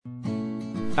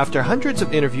After hundreds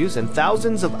of interviews and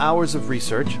thousands of hours of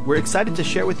research, we're excited to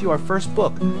share with you our first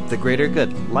book, The Greater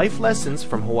Good, Life Lessons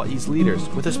from Hawaii's Leaders,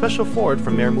 with a special foreword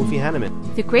from Mayor Mufi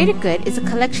Hanneman. The Greater Good is a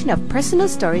collection of personal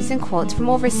stories and quotes from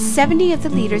over 70 of the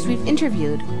leaders we've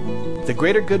interviewed. The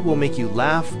Greater Good will make you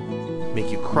laugh, make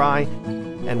you cry,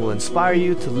 and will inspire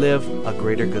you to live a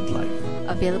greater good life.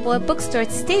 Available at bookstores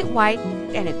statewide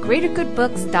and at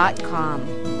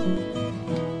greatergoodbooks.com.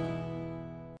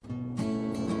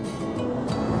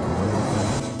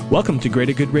 Welcome to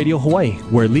Greater Good Radio Hawaii,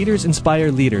 where leaders inspire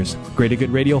leaders. Greater Good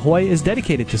Radio Hawaii is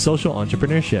dedicated to social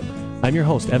entrepreneurship. I'm your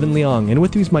host, Evan Leong, and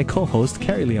with me is my co-host,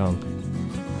 Carrie Leong.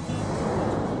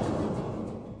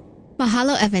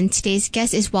 Mahalo, Evan. Today's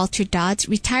guest is Walter Dods,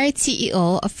 retired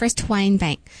CEO of First Hawaiian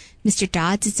Bank. Mr.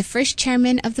 Dods is the first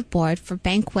chairman of the board for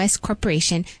BancWest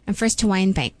Corporation and First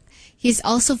Hawaiian Bank. He is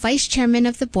also vice chairman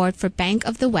of the board for Bank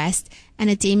of the West and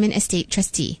a Damon Estate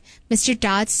trustee. Mr.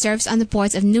 Dods serves on the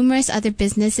boards of numerous other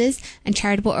businesses and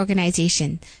charitable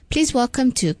organizations. Please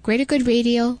welcome to Greater Good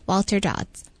Radio, Walter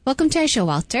Dods. Welcome to our show,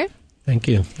 Walter. Thank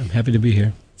you. I'm happy to be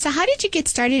here. So how did you get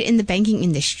started in the banking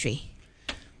industry?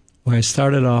 Well, I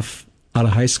started off out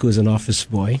of high school as an office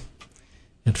boy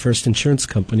at First Insurance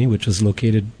Company, which was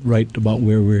located right about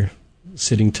where we're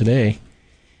sitting today.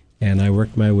 And I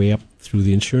worked my way up through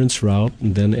the insurance route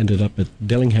and then ended up at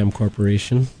Dillingham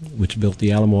Corporation, which built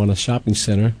the Ala Moana Shopping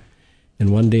Center.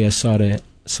 And one day I saw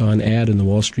an ad in the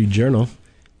Wall Street Journal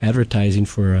advertising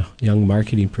for a young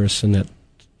marketing person at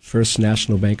First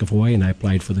National Bank of Hawaii, and I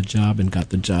applied for the job and got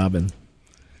the job and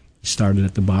started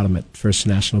at the bottom at First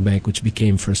National Bank, which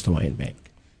became First Hawaiian Bank.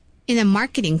 In a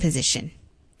marketing position?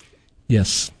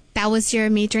 Yes. That was your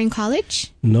major in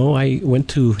college? No, I went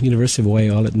to University of Hawaii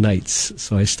all at nights.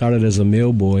 So I started as a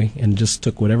mail boy and just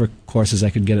took whatever courses I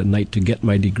could get at night to get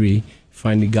my degree.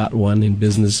 Finally got one in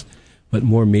business, but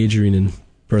more majoring in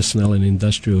personnel and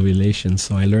industrial relations.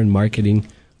 So I learned marketing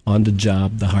on the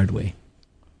job the hard way.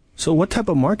 So what type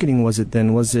of marketing was it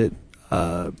then? Was it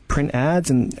print ads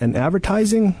and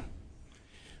advertising?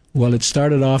 Well, it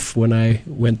started off when I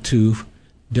went to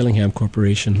Dillingham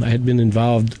Corporation. I had been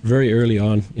involved very early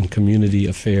on in community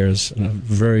affairs, and I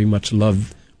very much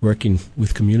loved working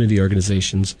with community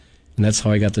organizations, and that's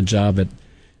how I got the job at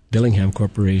Dillingham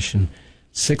Corporation.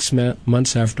 6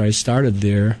 months after I started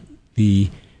there, the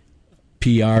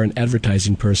PR and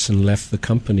advertising person left the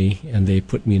company, and they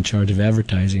put me in charge of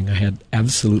advertising. I had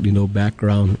absolutely no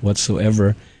background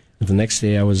whatsoever, and the next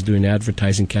day I was doing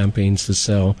advertising campaigns to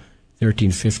sell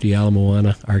 1350 Ala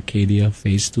Moana Arcadia,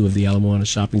 Phase 2 of the Ala Moana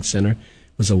Shopping Center. It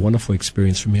was a wonderful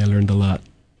experience for me. I learned a lot.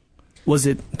 Was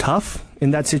it tough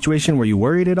in that situation? Were you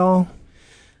worried at all?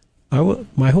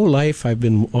 My whole life, I've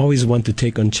been always one to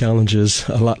take on challenges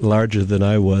a lot larger than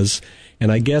I was.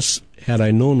 And I guess had I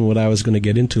known what I was going to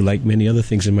get into, like many other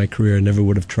things in my career, I never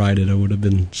would have tried it. I would have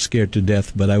been scared to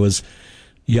death. But I was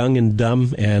young and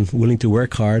dumb and willing to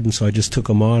work hard, and so I just took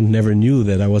them on, never knew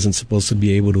that I wasn't supposed to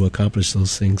be able to accomplish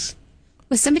those things.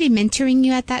 Was somebody mentoring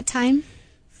you at that time?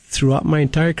 Throughout my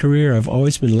entire career, I've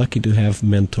always been lucky to have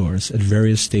mentors at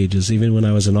various stages. Even when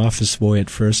I was an office boy at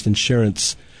First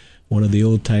Insurance, one of the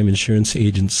old-time insurance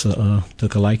agents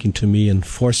took a liking to me and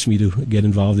forced me to get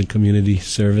involved in community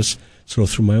service. So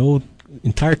through my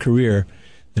entire career,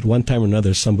 at one time or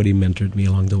another, somebody mentored me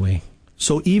along the way.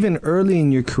 So even early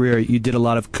in your career, you did a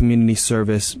lot of community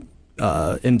service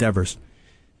endeavors.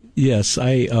 Yes,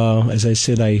 as I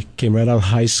said, I came right out of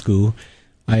high school.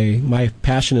 My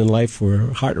passion in life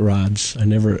were hot rods. I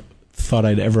never thought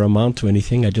I'd ever amount to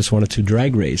anything. I just wanted to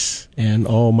drag race, and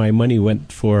all my money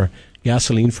went for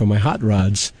gasoline for my hot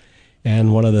rods.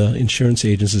 And one of the insurance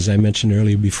agents, as I mentioned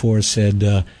earlier before,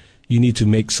 said, you need to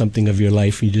make something of your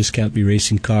life. You just can't be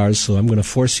racing cars, so I'm going to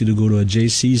force you to go to a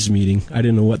JC's meeting. I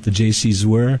didn't know what the JC's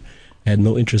were. I had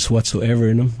no interest whatsoever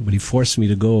in them, but he forced me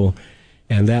to go.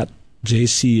 And that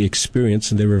JC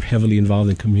experience, and they were heavily involved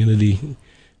in community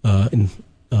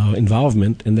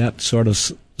involvement, and that sort of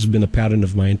has been a pattern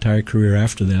of my entire career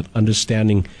after that,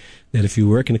 understanding that if you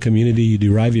work in a community, you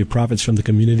derive your profits from the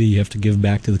community, you have to give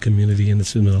back to the community, and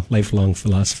it's been a lifelong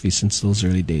philosophy since those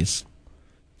early days.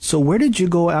 So where did you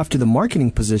go after the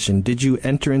marketing position? Did you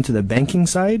enter into the banking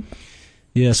side?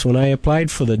 Yes, when I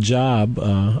applied for the job,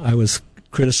 I was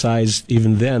criticized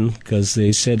even then because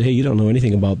they said, hey, you don't know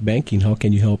anything about banking. How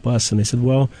can you help us? And I said,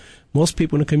 well, most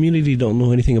people in the community don't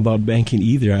know anything about banking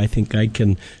either. I think I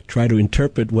can try to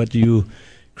interpret what you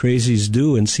crazies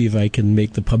do and see if I can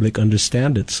make the public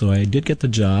understand it. So I did get the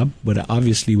job, but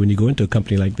obviously when you go into a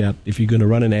company like that, if you're going to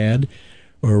run an ad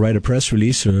or write a press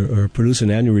release or produce an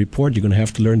annual report, you're going to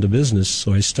have to learn the business.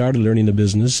 So I started learning the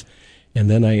business, and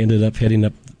then I ended up heading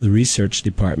up the research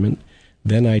department.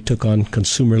 Then I took on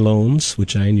consumer loans,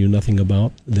 which I knew nothing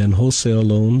about, then wholesale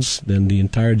loans, then the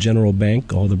entire general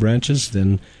bank, all the branches,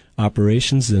 then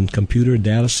operations, then computer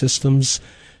data systems,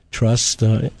 trust.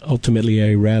 Ultimately,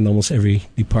 I ran almost every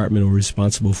department or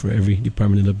responsible for every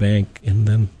department in the bank, and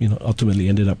then ultimately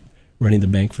ended up running the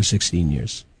bank for 16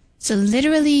 years. So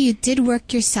literally you did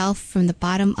work yourself from the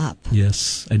bottom up.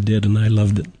 Yes, I did, and I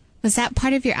loved it. Was that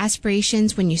part of your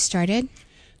aspirations when you started?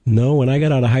 No, when I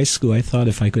got out of high school, I thought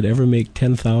if I could ever make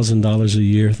 $10,000 a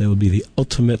year, that would be the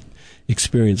ultimate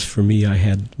experience for me. I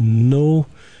had no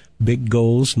big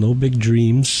goals, no big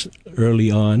dreams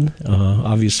early on.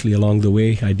 Obviously, along the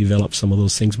way, I developed some of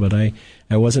those things, but I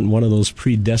wasn't one of those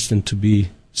predestined to be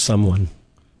someone.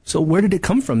 So where did it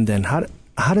come from then?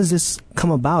 How does this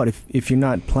come about? If you're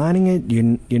not planning it,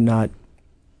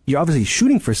 you're obviously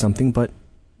shooting for something, but...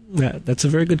 Yeah, that's a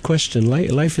very good question.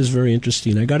 Life is very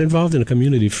interesting. I got involved in a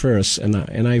community first, and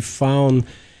I found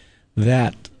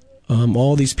that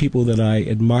all these people that I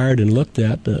admired and looked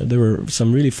at, there were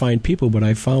some really fine people, but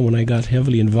I found when I got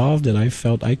heavily involved that I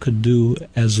felt I could do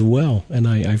as well. And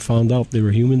I found out they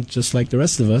were human just like the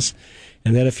rest of us,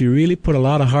 and that if you really put a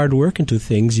lot of hard work into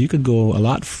things, you could go a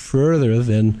lot further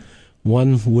than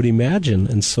one would imagine.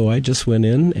 And so I just went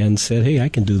in and said, hey, I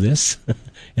can do this,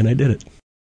 and I did it.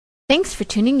 Thanks for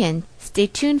tuning in. Stay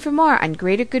tuned for more on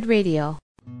Greater Good Radio.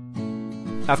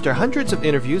 After hundreds of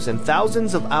interviews and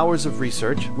thousands of hours of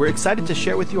research, we're excited to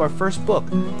share with you our first book,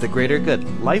 The Greater Good,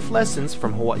 Life Lessons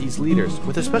from Hawaii's Leaders,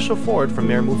 with a special foreword from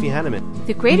Mayor Mufi Hanneman.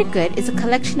 The Greater Good is a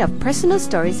collection of personal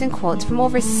stories and quotes from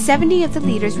over 70 of the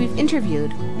leaders we've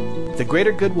interviewed. The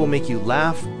Greater Good will make you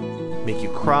laugh, make you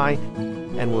cry,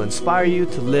 and will inspire you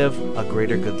to live a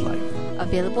greater good life.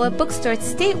 Available at bookstores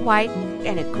statewide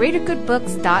and at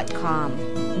greatergoodbooks.com.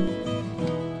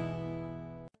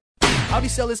 How'd he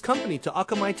sell his company to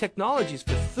Akamai Technologies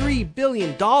for $3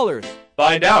 billion?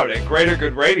 Find out at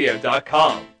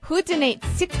greatergoodradio.com. Who donates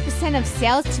 6% of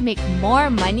sales to make more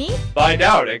money? Find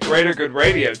out at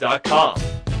greatergoodradio.com.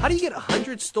 How do you get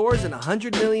 100 stores and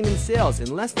 $100 million in sales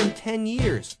in less than 10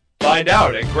 years? Find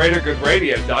out at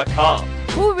greatergoodradio.com.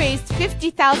 Who raised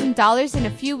 $50,000 in a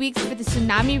few weeks for the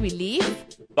tsunami relief?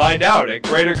 Find out at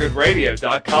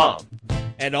greatergoodradio.com.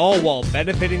 And all while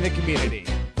benefiting the community.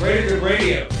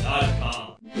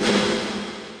 greatergoodradio.com.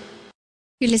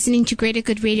 You're listening to Greater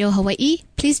Good Radio Hawaii.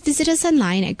 Please visit us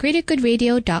online at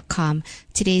greatergoodradio.com.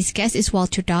 Today's guest is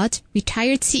Walter Dodds,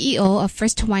 retired CEO of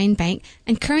First Hawaiian Bank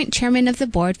and current chairman of the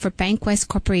board for BancWest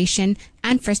Corporation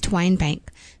and First Hawaiian Bank.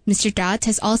 Mr. Dodds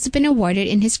has also been awarded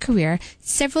in his career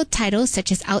several titles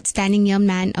such as Outstanding Young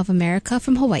Man of America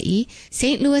from Hawaii,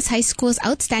 St. Louis High School's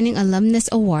Outstanding Alumnus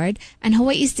Award, and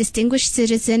Hawaii's Distinguished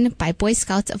Citizen by Boy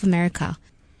Scouts of America.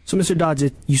 So, Mr. Dodds,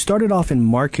 you started off in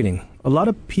marketing. A lot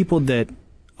of people that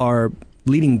are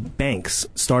leading banks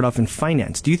start off in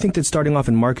finance. Do you think that starting off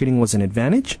in marketing was an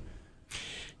advantage?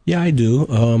 Yeah, I do.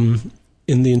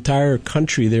 In the entire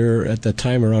country, there were at the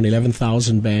time around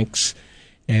 11,000 banks,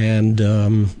 and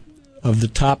of the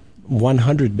top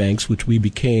 100 banks, which we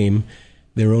became,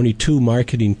 there were only two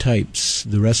marketing types.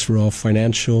 The rest were all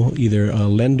financial, either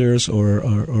lenders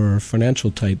or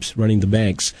financial types running the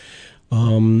banks.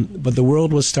 But the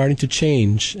world was starting to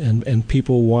change, and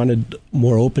people wanted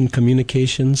more open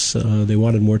communications. They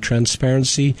wanted more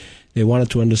transparency. They wanted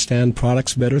to understand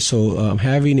products better. So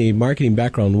having a marketing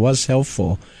background was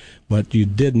helpful, but you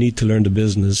did need to learn the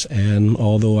business. And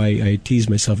although I tease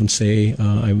myself and say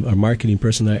I'm a marketing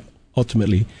person, I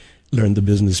ultimately learned the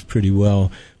business pretty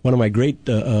well. One of my great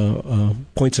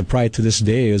points of pride to this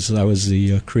day is I was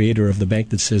the creator of The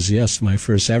Bank That Says Yes, my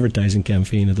first advertising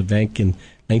campaign at the bank in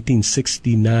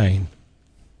 1969.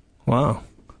 Wow.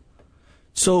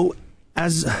 So,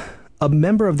 as a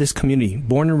member of this community,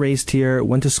 born and raised here,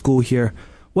 went to school here,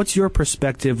 what's your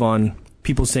perspective on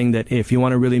people saying that if you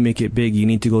want to really make it big, you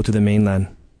need to go to the mainland?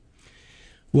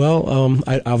 Well,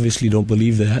 I obviously don't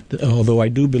believe that, although I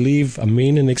do believe a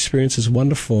mainland experience is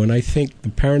wonderful, and I think the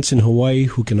parents in Hawaii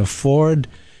who can afford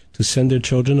to send their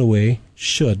children away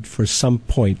should, for some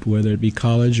point, whether it be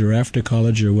college or after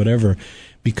college or whatever,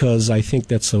 because I think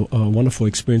that's a wonderful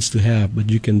experience to have, but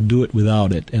you can do it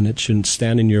without it, and it shouldn't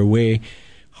stand in your way.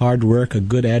 Hard work, a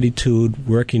good attitude,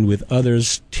 working with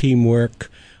others, teamwork,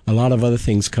 a lot of other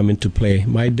things come into play.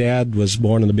 My dad was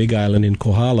born on the Big Island in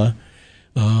Kohala,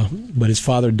 but his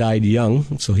father died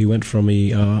young, so he went from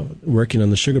working on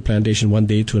the sugar plantation one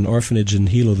day to an orphanage in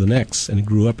Hilo the next, and he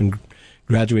grew up and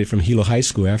graduated from Hilo High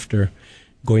School after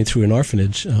going through an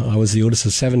orphanage. I was the oldest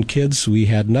of 7 kids. We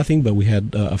had nothing, but we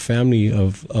had a family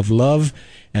of love,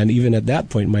 and even at that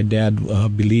point, my dad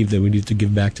believed that we needed to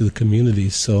give back to the community.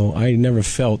 So I never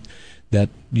felt that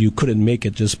you couldn't make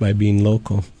it just by being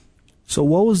local. So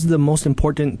what was the most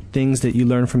important things that you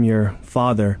learned from your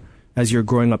father as you're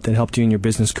growing up that helped you in your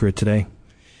business career today?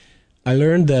 I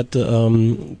learned that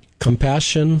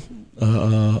compassion,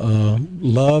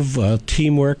 love,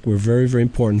 teamwork were very, very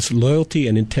important. Loyalty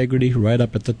and integrity right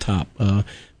up at the top.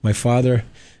 My father,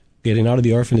 getting out of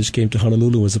the orphanage, came to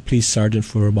Honolulu, was a police sergeant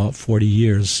for about 40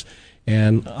 years.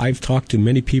 And I've talked to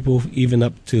many people, even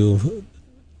up to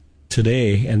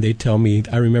today, and they tell me,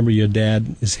 I remember your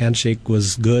dad, his handshake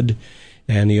was good,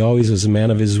 and he always was a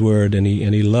man of his word, and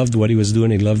he loved what he was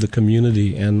doing, he loved the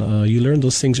community. And you learn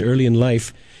those things early in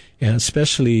life, and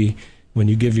especially when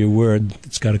you give your word,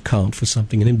 it's got to count for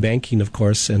something. And in banking, of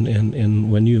course,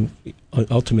 and when you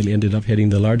ultimately ended up heading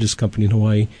the largest company in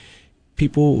Hawaii,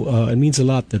 people, it means a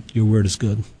lot that your word is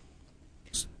good.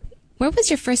 Where was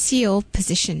your first CEO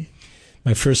position?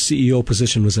 My first CEO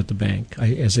position was at the bank.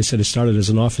 As I said, I started as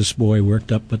an office boy,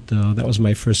 worked up, but that was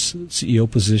my first CEO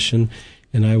position.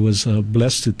 And I was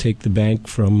blessed to take the bank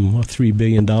from a $3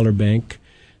 billion bank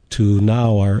to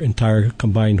now our entire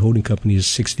combined holding company is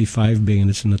 $65 billion.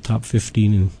 It's in the top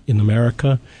 15 in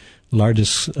America,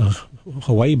 largest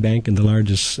Hawaii bank and the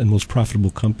largest and most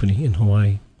profitable company in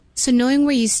Hawaii. So knowing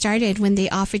where you started when they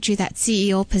offered you that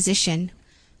CEO position,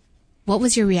 what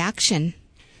was your reaction?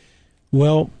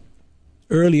 Well,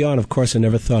 early on, of course, I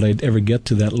never thought I'd ever get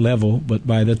to that level, but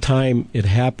by the time it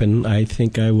happened, I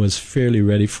think I was fairly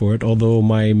ready for it, although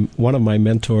one of my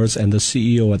mentors and the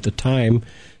CEO at the time,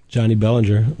 Johnny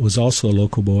Bellinger, was also a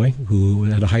local boy who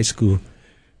had a high school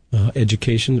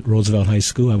education at Roosevelt High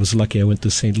School. I was lucky I went to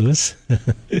St. Louis.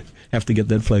 Have to get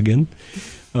that plug in.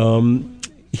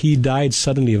 He died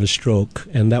suddenly of a stroke,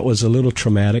 and that was a little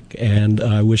traumatic, and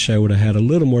I wish I would have had a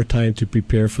little more time to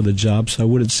prepare for the job, so I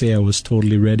wouldn't say I was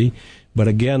totally ready. But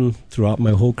again, throughout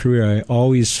my whole career, I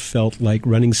always felt like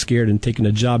running scared and taking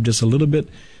a job just a little bit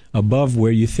above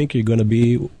where you think you're going to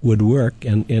be would work,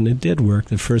 and it did work.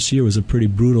 The first year was a pretty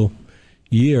brutal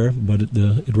year, but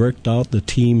it worked out. The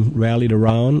team rallied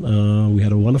around. We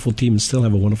had a wonderful team and still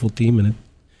have a wonderful team, and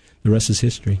the rest is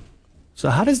history. So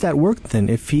how does that work then?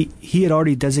 If he had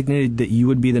already designated that you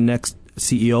would be the next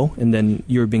CEO and then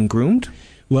you were being groomed?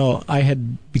 Well, I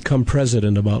had become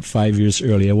president about 5 years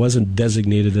early. I wasn't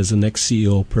designated as the next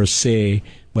CEO per se,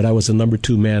 but I was the number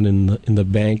 2 man in the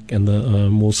bank and the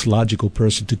most logical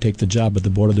person to take the job. But the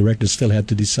board of directors still had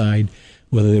to decide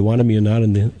whether they wanted me or not,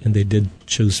 and they did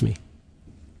choose me.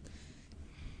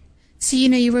 So,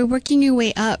 you were working your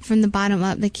way up from the bottom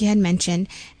up, like you had mentioned,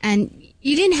 and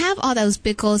you didn't have all those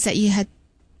big goals that you had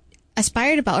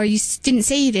aspired about, or you didn't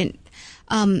say you didn't.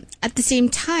 At the same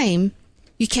time,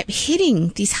 you kept hitting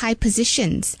these high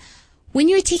positions. When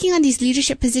you were taking on these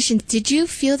leadership positions, did you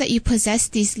feel that you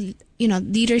possessed these,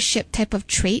 leadership type of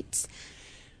traits?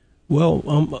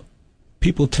 Well,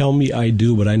 people tell me I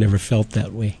do, but I never felt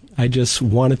that way. I just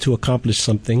wanted to accomplish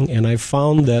something, and I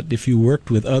found that if you worked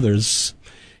with others,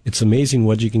 it's amazing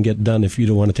what you can get done if you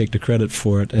don't want to take the credit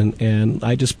for it. And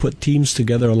I just put teams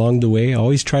together along the way. I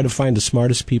always try to find the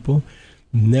smartest people.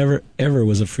 Never, ever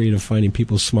was afraid of finding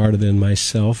people smarter than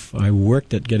myself. I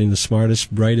worked at getting the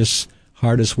smartest, brightest,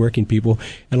 hardest working people.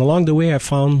 And along the way, I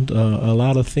found a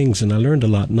lot of things, and I learned a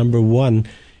lot. Number one,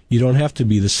 you don't have to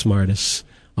be the smartest.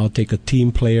 I'll take a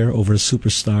team player over a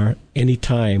superstar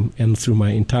anytime. And through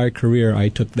my entire career, I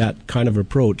took that kind of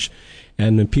approach.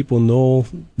 And when people know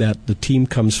that the team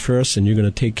comes first and you're going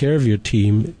to take care of your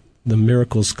team, the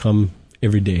miracles come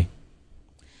every day.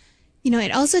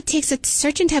 It also takes a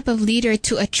certain type of leader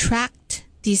to attract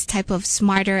these type of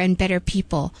smarter and better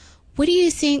people. What do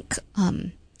you think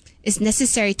is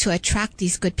necessary to attract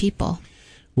these good people?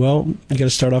 Well, you got to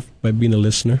start off by being a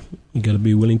listener. You got to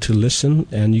be willing to listen,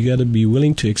 and you got to be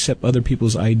willing to accept other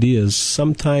people's ideas.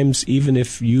 Sometimes, even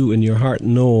if you in your heart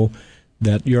know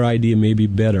that your idea may be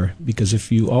better, because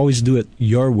if you always do it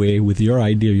your way with your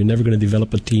idea, you're never going to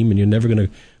develop a team and you're never going to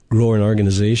grow an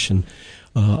organization.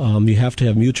 You have to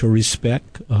have mutual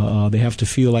respect. They have to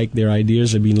feel like their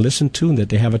ideas are being listened to and that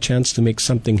they have a chance to make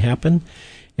something happen.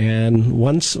 And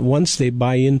once they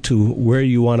buy into where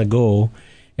you want to go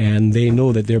and they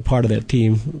know that they're part of that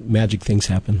team, magic things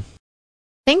happen.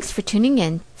 Thanks for tuning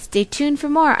in. Stay tuned for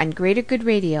more on Greater Good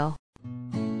Radio.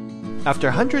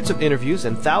 After hundreds of interviews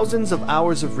and thousands of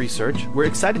hours of research, we're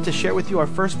excited to share with you our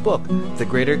first book, The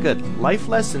Greater Good, Life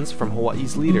Lessons from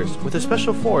Hawaii's Leaders, with a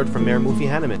special foreword from Mayor Mufi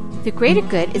Hanneman. The Greater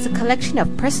Good is a collection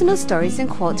of personal stories and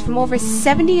quotes from over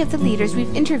 70 of the leaders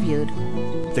we've interviewed.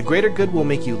 The Greater Good will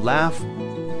make you laugh,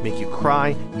 make you cry,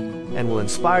 and will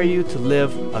inspire you to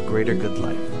live a greater good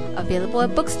life. Available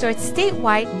at bookstores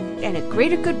statewide and at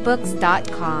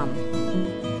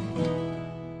greatergoodbooks.com.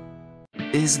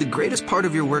 Is the greatest part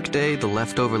of your workday the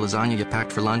leftover lasagna you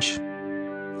packed for lunch?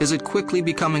 Is it quickly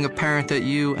becoming apparent that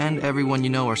you and everyone you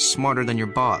know are smarter than your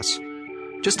boss?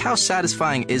 Just how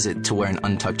satisfying is it to wear an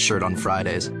untucked shirt on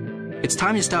Fridays? It's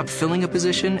time you stopped filling a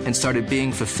position and started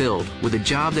being fulfilled with a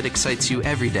job that excites you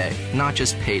every day, not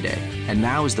just payday. And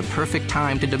now is the perfect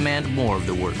time to demand more of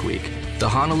the work week. The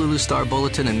Honolulu Star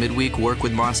Bulletin and Midweek work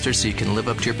with Monster so you can live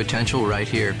up to your potential right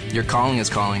here. Your calling is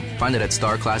calling. Find it at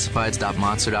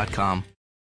starclassifieds.monster.com.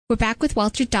 We're back with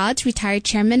Walter Dodds, retired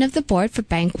chairman of the board for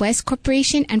BancWest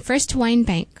Corporation and First Hawaiian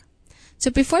Bank.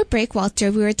 So before break, Walter,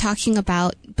 we were talking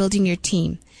about building your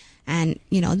team and,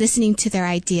 listening to their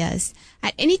ideas.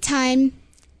 At any time,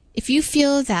 if you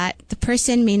feel that the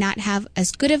person may not have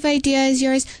as good of idea as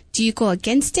yours, do you go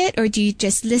against it, or do you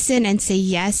just listen and say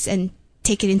yes and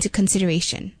take it into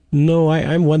consideration? No,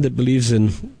 I'm one that believes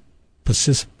in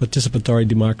participatory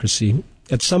democracy.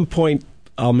 At some point,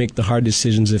 I'll make the hard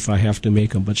decisions if I have to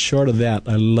make them. But short of that,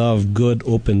 I love good,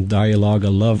 open dialogue. I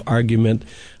love argument.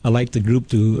 I like the group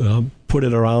to put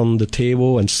it around the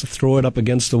table and throw it up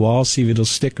against the wall, see if it'll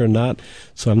stick or not.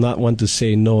 So I'm not one to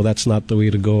say, no, that's not the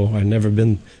way to go. I've never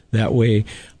been that way.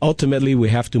 Ultimately, we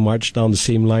have to march down the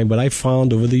same line. But I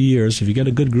found over the years, if you get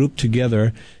a good group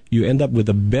together, you end up with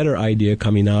a better idea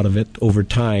coming out of it over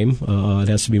time. It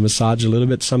has to be massaged a little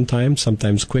bit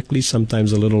sometimes quickly,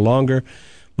 sometimes a little longer.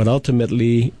 But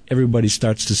ultimately, everybody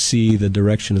starts to see the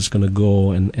direction it's going to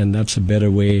go, and that's a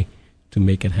better way to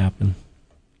make it happen.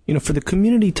 For the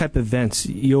community type events,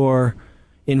 your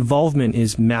involvement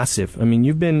is massive. I mean,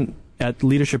 you've been at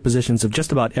leadership positions of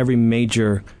just about every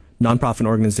major nonprofit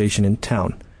organization in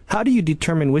town. How do you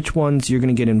determine which ones you're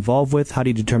going to get involved with? How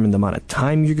do you determine the amount of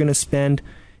time you're going to spend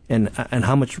and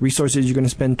how much resources you're going to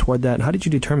spend toward that? How did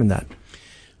you determine that?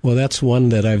 Well, that's one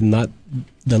that I've not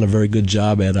done a very good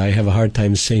job at. I have a hard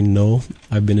time saying no.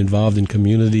 I've been involved in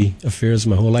community affairs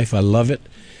my whole life. I love it.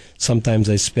 Sometimes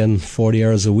I spend 40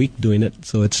 hours a week doing it,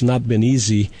 so it's not been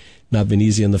easy on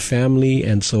the family,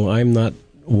 and so I'm not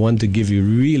one to give you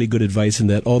really good advice in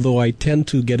that, although I tend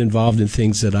to get involved in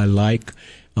things that I like,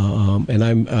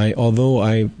 although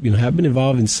I have been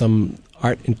involved in some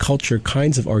art and culture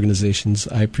kinds of organizations,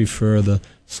 I prefer the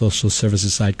social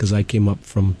services side because I came up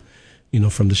from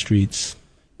the streets.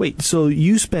 Wait, so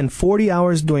you spend 40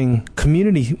 hours doing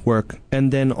community work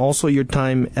and then also your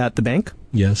time at the bank?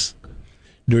 Yes.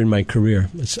 During my career,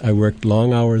 I worked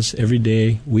long hours every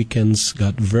day, weekends,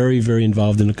 got very, very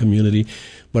involved in the community.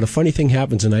 But a funny thing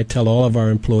happens, and I tell all of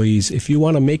our employees, if you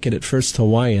want to make it at First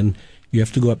Hawaiian, you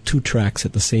have to go up 2 tracks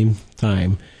at the same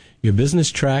time, your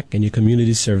business track and your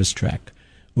community service track.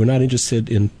 We're not interested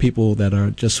in people that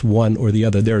are just one or the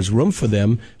other. There's room for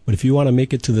them, but if you want to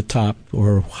make it to the top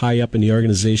or high up in the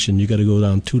organization, you got to go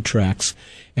down 2 tracks.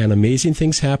 And amazing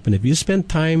things happen. If you spend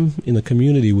time in the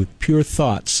community with pure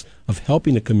thoughts of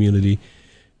helping the community,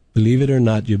 believe it or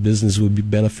not, your business will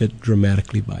benefit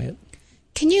dramatically by it.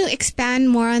 Can you expand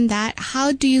more on that?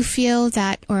 How do you feel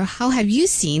that, or how have you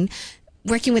seen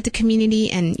working with the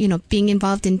community and, being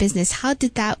involved in business? How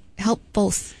did that help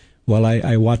both? Well,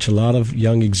 I watch a lot of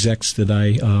young execs that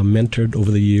I mentored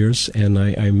over the years, and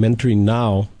I'm mentoring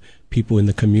now people in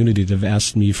the community that have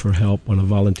asked me for help on a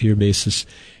volunteer basis.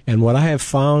 And what I have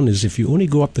found is if you only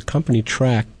go up the company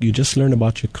track, you just learn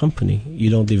about your company. You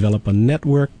don't develop a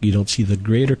network. You don't see the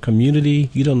greater community.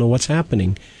 You don't know what's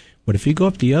happening. But if you go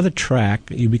up the other track,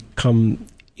 you become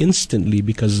instantly,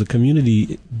 because the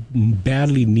community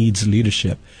badly needs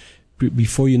leadership.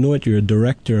 Before you know it, you're a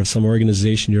director of some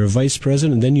organization, you're a vice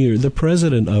president, and then you're the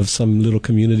president of some little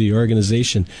community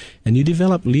organization. And you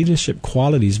develop leadership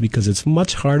qualities because it's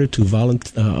much harder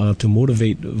to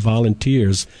motivate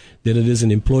volunteers than it is an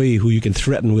employee who you can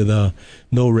threaten with a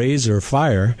no raise or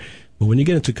fire. But when you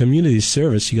get into community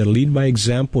service, you got to lead by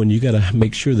example, and you got to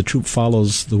make sure the troop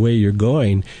follows the way you're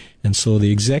going. And so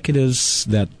the executives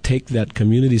that take that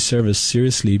community service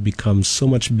seriously become so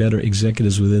much better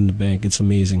executives within the bank. It's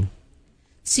amazing.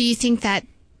 So you think that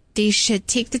they should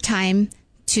take the time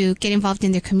to get involved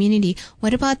in their community.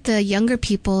 What about the younger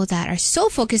people that are so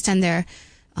focused on their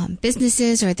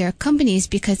businesses or their companies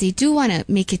because they do want to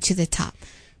make it to the top?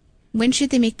 When should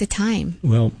they make the time?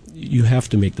 Well, you have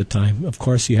to make the time. Of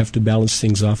course, you have to balance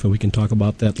things off, and we can talk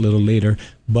about that a little later.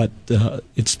 But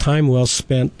it's time well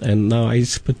spent, and now I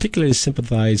particularly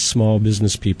sympathize small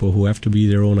business people who have to be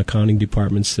their own accounting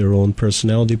departments, their own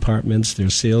personnel departments, their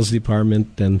sales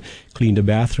department, and clean the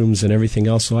bathrooms and everything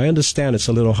else. So I understand it's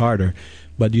a little harder,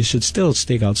 but you should still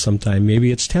stake out some time.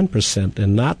 Maybe it's 10%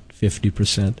 and not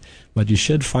 50%. But you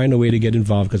should find a way to get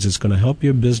involved because it's going to help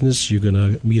your business. You're going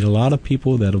to meet a lot of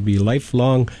people that will be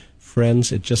lifelong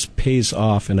friends. It just pays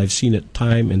off, and I've seen it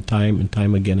time and time and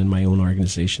time again in my own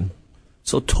organization.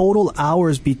 So total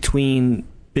hours between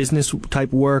business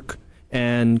type work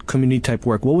and community type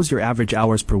work, what was your average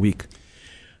hours per week?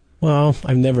 Well,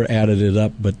 I've never added it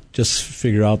up, but just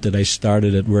figure out that I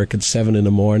started at work at 7 in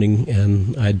the morning,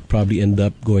 and I'd probably end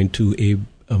up going to a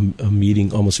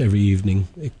meeting almost every evening.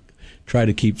 I try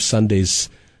to keep Sundays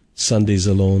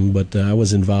alone, but I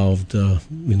was involved,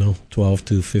 12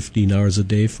 to 15 hours a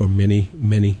day for many,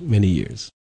 many, many years.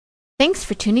 Thanks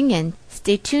for tuning in.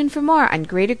 Stay tuned for more on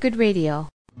Greater Good Radio.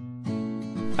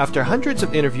 After hundreds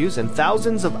of interviews and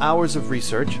thousands of hours of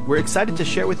research, we're excited to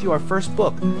share with you our first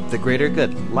book, The Greater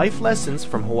Good, Life Lessons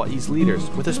from Hawaii's Leaders,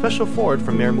 with a special foreword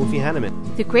from Mayor Mufi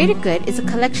Hanneman. The Greater Good is a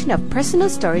collection of personal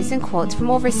stories and quotes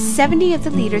from over 70 of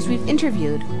the leaders we've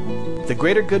interviewed. The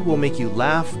Greater Good will make you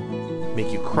laugh,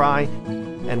 make you cry,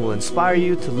 and will inspire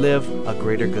you to live a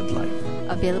greater good life.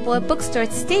 Available at bookstores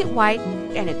statewide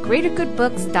and at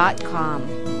greatergoodbooks.com.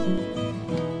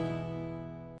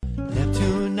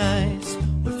 Neptune nights,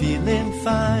 we're feeling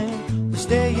fine. We're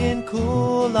staying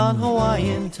cool on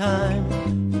Hawaiian time.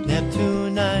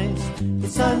 Neptune nights,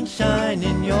 it's sunshine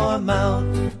in your mouth.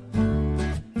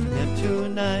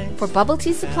 Neptune nights. For bubble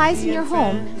tea supplies in your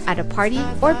home, at a party,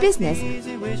 or business,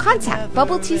 contact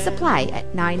Bubble Tea Supply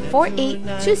at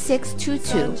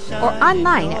 948-2622 or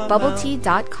online at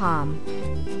bubbletea.com.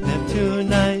 Neptune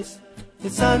nights,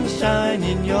 it's sunshine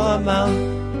in your mouth.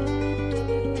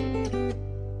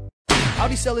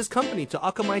 How'd he sell his company to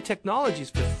Akamai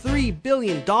Technologies for $3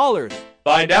 billion?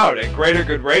 Find out at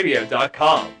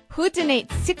greatergoodradio.com. Who donates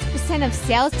 6% of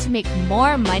sales to make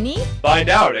more money? Find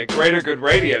out at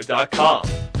greatergoodradio.com.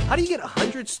 How do you get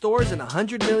 100 stores and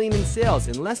 $100 million in sales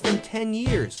in less than 10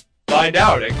 years? Find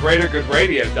out at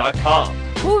greatergoodradio.com.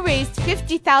 Who raised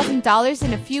 $50,000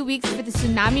 in a few weeks for the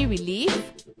tsunami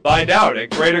relief? Find out at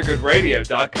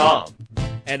greatergoodradio.com.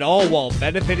 And all while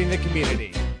benefiting the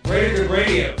community.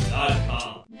 greatergoodradio.com.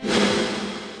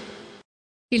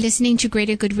 You're listening to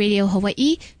Greater Good Radio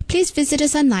Hawaii. Please visit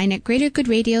us online at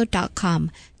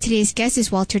greatergoodradio.com. Today's guest is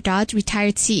Walter Dodds,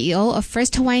 retired CEO of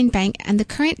First Hawaiian Bank and the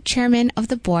current chairman of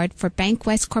the board for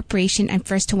BancWest Corporation and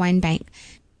First Hawaiian Bank.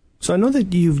 So I know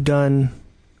that you've done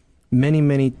many,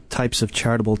 many types of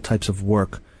charitable types of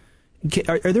work.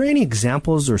 Are there any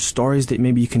examples or stories that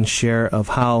maybe you can share of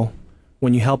how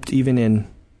when you helped even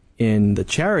in the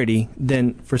charity,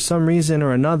 then for some reason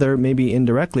or another, maybe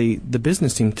indirectly, the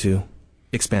business seemed to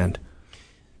expand?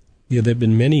 Yeah, there have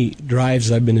been many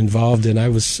drives I've been involved in. I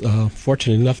was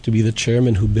fortunate enough to be the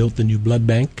chairman who built the new blood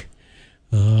bank.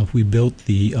 We built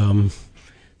the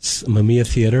Mamiya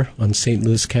Theater on St.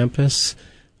 Louis campus.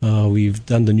 We've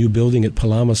done the new building at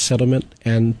Palama Settlement.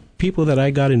 And people that I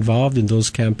got involved in those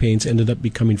campaigns ended up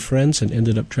becoming friends and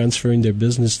ended up transferring their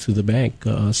business to the bank,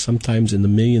 sometimes in the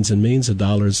millions and millions of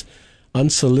dollars,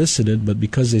 unsolicited, but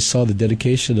because they saw the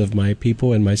dedication of my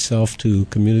people and myself to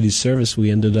community service,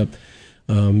 we ended up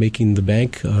making the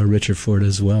bank richer for it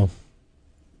as well.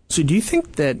 So do you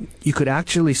think that you could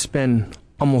actually spend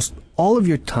almost all of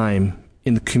your time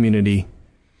in the community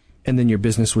and then your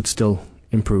business would still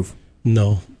improve?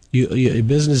 No. Your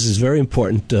business is very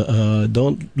important.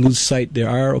 Don't lose sight. There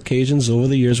are occasions over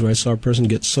the years where I saw a person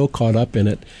get so caught up in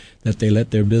it that they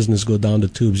let their business go down the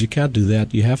tubes. You can't do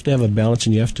that. You have to have a balance,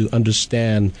 and you have to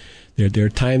understand there are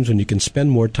times when you can spend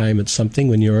more time at something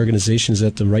when your organization is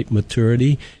at the right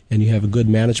maturity and you have a good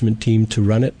management team to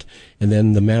run it, and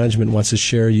then the management wants to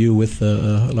share you with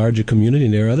a larger community.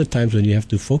 And there are other times when you have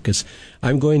to focus.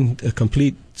 I'm going a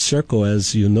complete circle,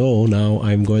 as you know now.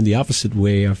 I'm going the opposite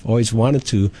way. I've always wanted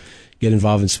to get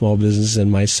involved in small business,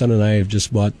 and my son and I have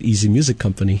just bought Easy Music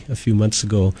Company a few months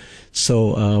ago.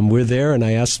 So we're there, and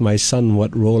I asked my son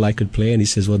what role I could play, and he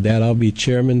says, well, Dad, I'll be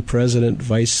chairman, president,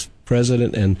 vice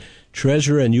president, and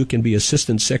treasurer, and you can be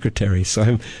assistant secretary. So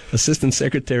I'm assistant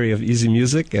secretary of Easy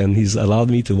Music, and he's allowed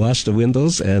me to wash the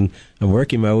windows, and I'm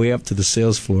working my way up to the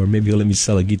sales floor. Maybe he'll let me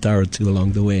sell a guitar or two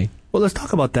along the way. Well, let's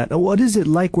talk about that. What is it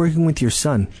like working with your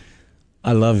son?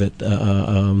 I love it.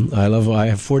 I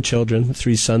have 4 children,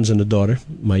 3 sons and a daughter.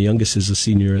 My youngest is a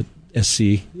senior at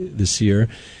SC this year.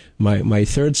 My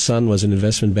third son was an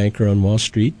investment banker on Wall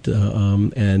Street,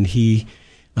 and he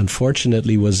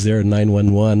unfortunately was there at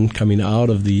 911 coming out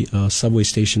of the subway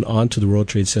station onto the World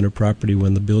Trade Center property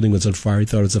when the building was on fire. He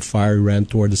thought it was a fire. He ran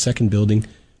toward the second building.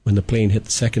 When the plane hit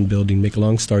the second building, make a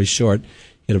long story short,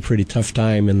 he had a pretty tough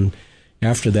time, and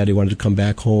after that he wanted to come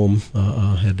back home,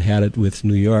 had it with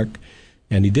New York.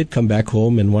 And he did come back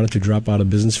home and wanted to drop out of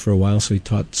business for a while, so he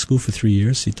taught school for 3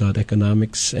 years. He taught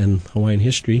economics and Hawaiian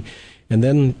history. And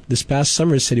then this past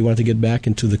summer he said he wanted to get back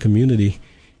into the community.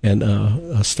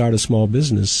 and start a small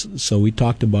business. So we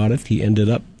talked about it. He ended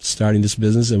up starting this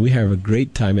business, and we have a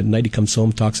great time. At night he comes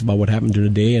home, talks about what happened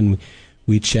during the day, and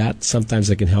we chat. Sometimes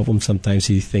I can help him. Sometimes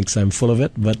he thinks I'm full of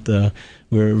it. But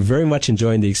we're very much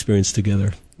enjoying the experience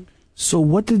together. So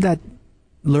what did that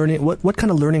learning? What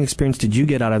kind of learning experience did you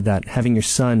get out of that, having your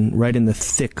son right in the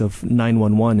thick of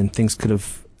 911 and things could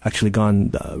have actually gone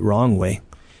the wrong way?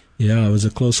 Yeah, it was a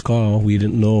close call. We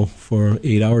didn't know for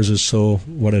 8 hours or so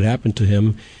what had happened to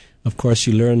him. Of course,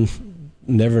 you learn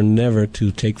never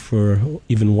to take for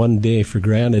even one day for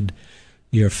granted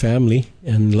your family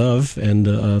and love, and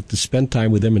to spend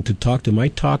time with them and to talk to them. I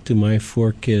talk to my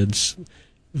 4 kids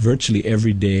virtually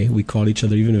every day. We call each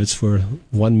other, even if it's for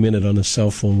 1 minute on a cell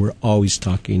phone. We're always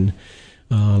talking.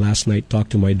 Last night,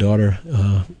 talked to my daughter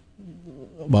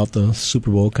about the Super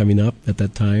Bowl coming up at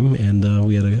that time, and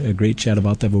we had a great chat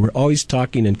about that. But we're always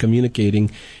talking and communicating,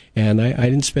 and I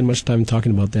didn't spend much time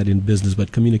talking about that in business,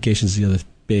 but communication is the other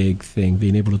big thing,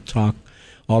 being able to talk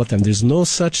all the time. There's no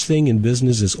such thing in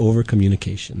business as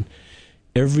over-communication.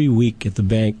 Every week at the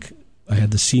bank, I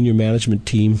had the senior management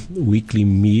team weekly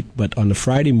meet, but on the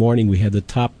Friday morning, we had the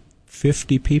top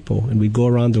 50 people, and we'd go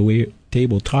around the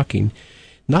table talking,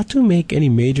 not to make any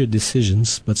major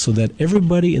decisions, but so that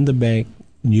everybody in the bank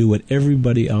knew what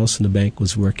everybody else in the bank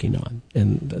was working on.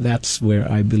 And that's where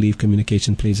I believe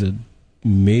communication plays a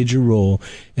major role.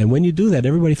 And when you do that,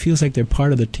 everybody feels like they're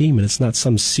part of the team, and it's not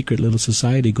some secret little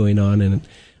society going on, and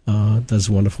it does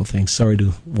wonderful things. Sorry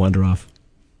to wander off.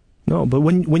 No, but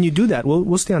when you do that,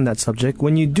 we'll stay on that subject.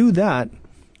 When you do that,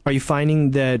 are you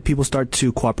finding that people start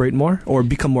to cooperate more or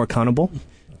become more accountable?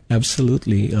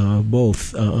 Absolutely,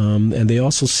 both. And they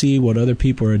also see what other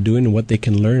people are doing and what they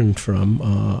can learn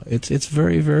from. It's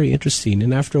very, very interesting.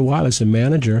 And after a while, as a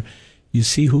manager, you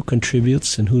see who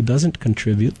contributes and who doesn't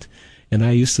contribute. And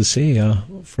I used to say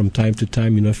from time to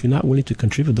time, if you're not willing to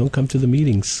contribute, don't come to the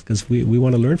meetings, because we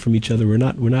want to learn from each other. We're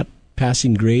not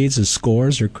passing grades or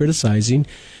scores or criticizing,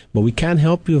 but we can't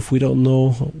help you if we don't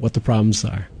know what the problems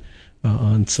are.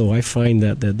 And so I find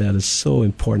that is so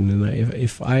important. And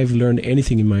if I've learned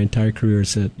anything in my entire career,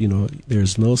 it's that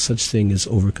there's no such thing as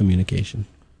over communication.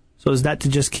 So is that to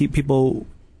just keep people?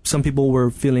 Some people were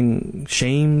feeling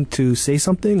shame to say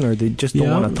something, or they just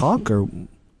don't want to talk, or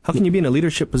how can you be in a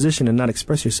leadership position and not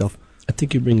express yourself? I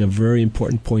think you bring a very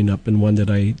important point up, and one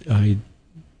that I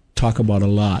talk about a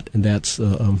lot, and that's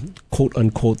quote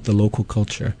unquote the local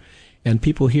culture. And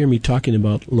people hear me talking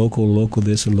about local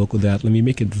this and local that. Let me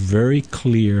make it very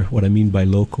clear what I mean by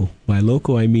local. By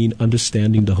local, I mean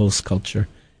understanding the host culture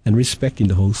and respecting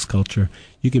the host culture.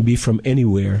 You can be from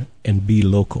anywhere and be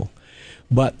local.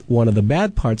 But one of the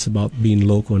bad parts about being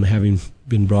local and having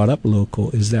been brought up local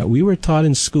is that we were taught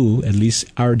in school, at least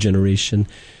our generation,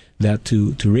 that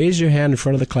to raise your hand in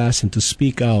front of the class and to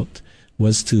speak out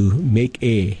was to make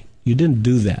A. You didn't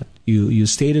do that. You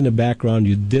stayed in the background.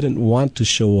 You didn't want to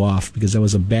show off because that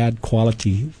was a bad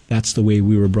quality. That's the way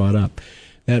we were brought up.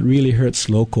 That really hurts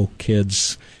local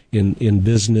kids in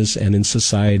business and in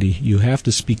society. You have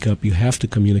to speak up. You have to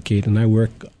communicate. And I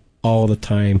work all the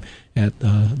time at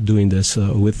doing this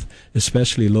with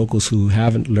especially locals who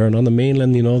haven't learned. On the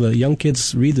mainland, the young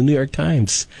kids read the New York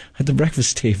Times at the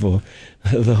breakfast table.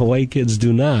 The Hawaii kids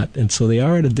do not. And so they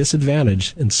are at a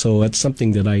disadvantage. And so that's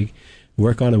something that I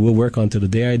work on and will work on to the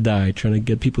day I die, trying to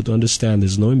get people to understand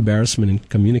there's no embarrassment in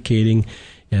communicating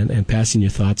and passing your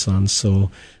thoughts on.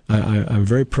 So I'm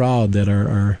very proud that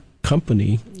our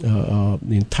company, the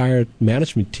entire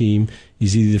management team,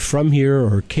 is either from here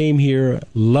or came here,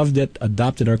 loved it,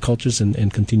 adopted our cultures,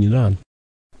 and continued on.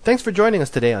 Thanks for joining us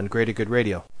today on Greater Good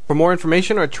Radio. For more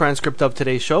information or a transcript of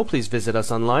today's show, please visit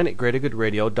us online at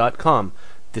greatergoodradio.com.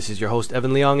 This is your host,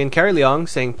 Evan Leong and Carrie Leong,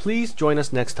 saying please join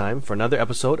us next time for another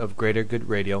episode of Greater Good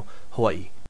Radio, Hawaii.